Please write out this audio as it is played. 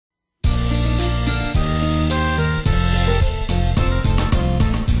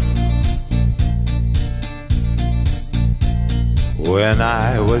When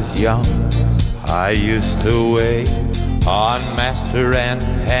I was young, I used to wait on master and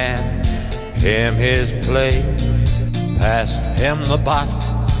hand him his plate. Pass him the bottle,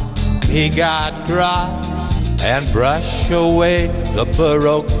 he got dry, and brush away the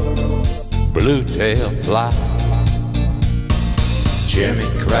baroque blue-tail fly. Jimmy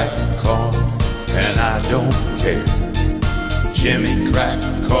cracked corn, and I don't care. Jimmy cracked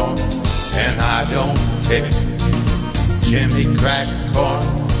corn, and I don't care. Jimmy cracked corn,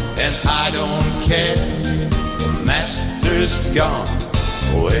 and I don't care. The master's gone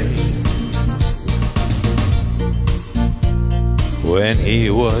away. When he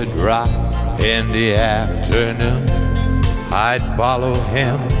would ride in the afternoon, I'd follow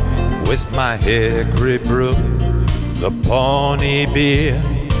him with my hickory broom. The pony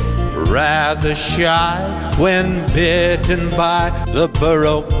being rather shy when bitten by the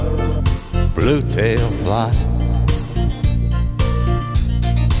baroque blue-tail fly.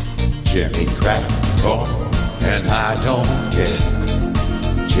 Jimmy cracked corn, and I don't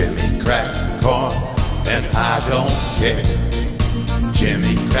care. Jimmy cracked corn, and I don't care.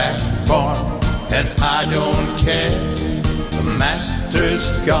 Jimmy cracked corn, and I don't care. The master's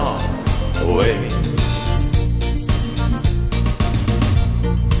gone away.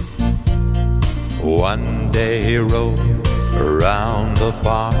 One day he rode around the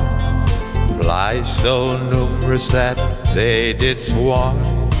farm, flies so numerous that they did swarm.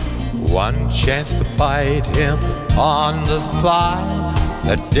 One chance to bite him on the fly,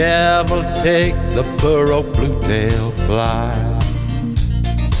 the devil take the baroque blue-tail fly.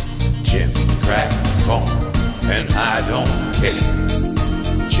 Jimmy cracked corn, and I don't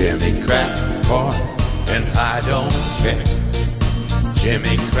care. Jimmy cracked corn, and I don't care.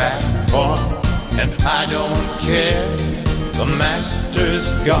 Jimmy cracked corn, and I don't care. The master's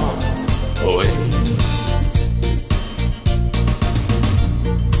gone away.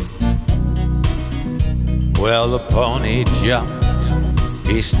 Well, the pony jumped,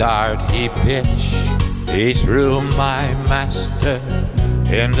 he started, he pitched, he threw my master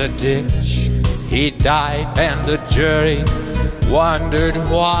in the ditch. He died and the jury wondered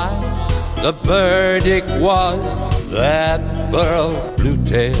why. The verdict was that baroque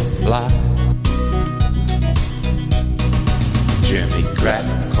blue-tail fly. Jimmy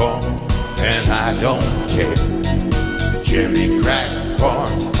cracked corn, and I don't care. Jimmy cracked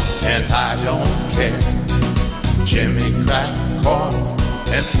corn, and I don't care. Jimmy cracked corn,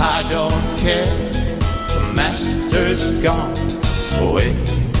 and I don't care. The master's gone away.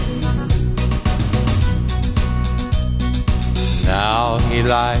 Now he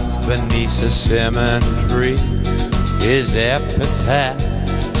lies beneath the cinnamon tree. His epitaph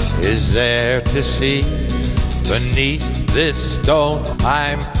is there to see. Beneath this stone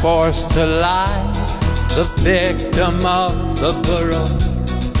I'm forced to lie, the victim of the baroque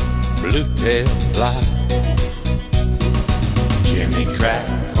blue-tail fly. Jimmy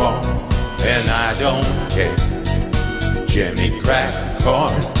cracked corn, and I don't care. Jimmy cracked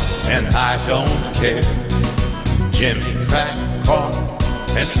corn, and I don't care. Jimmy cracked corn,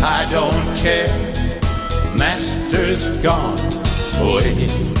 and I don't care. Master's gone away.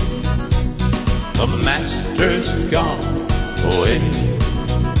 The master's gone away.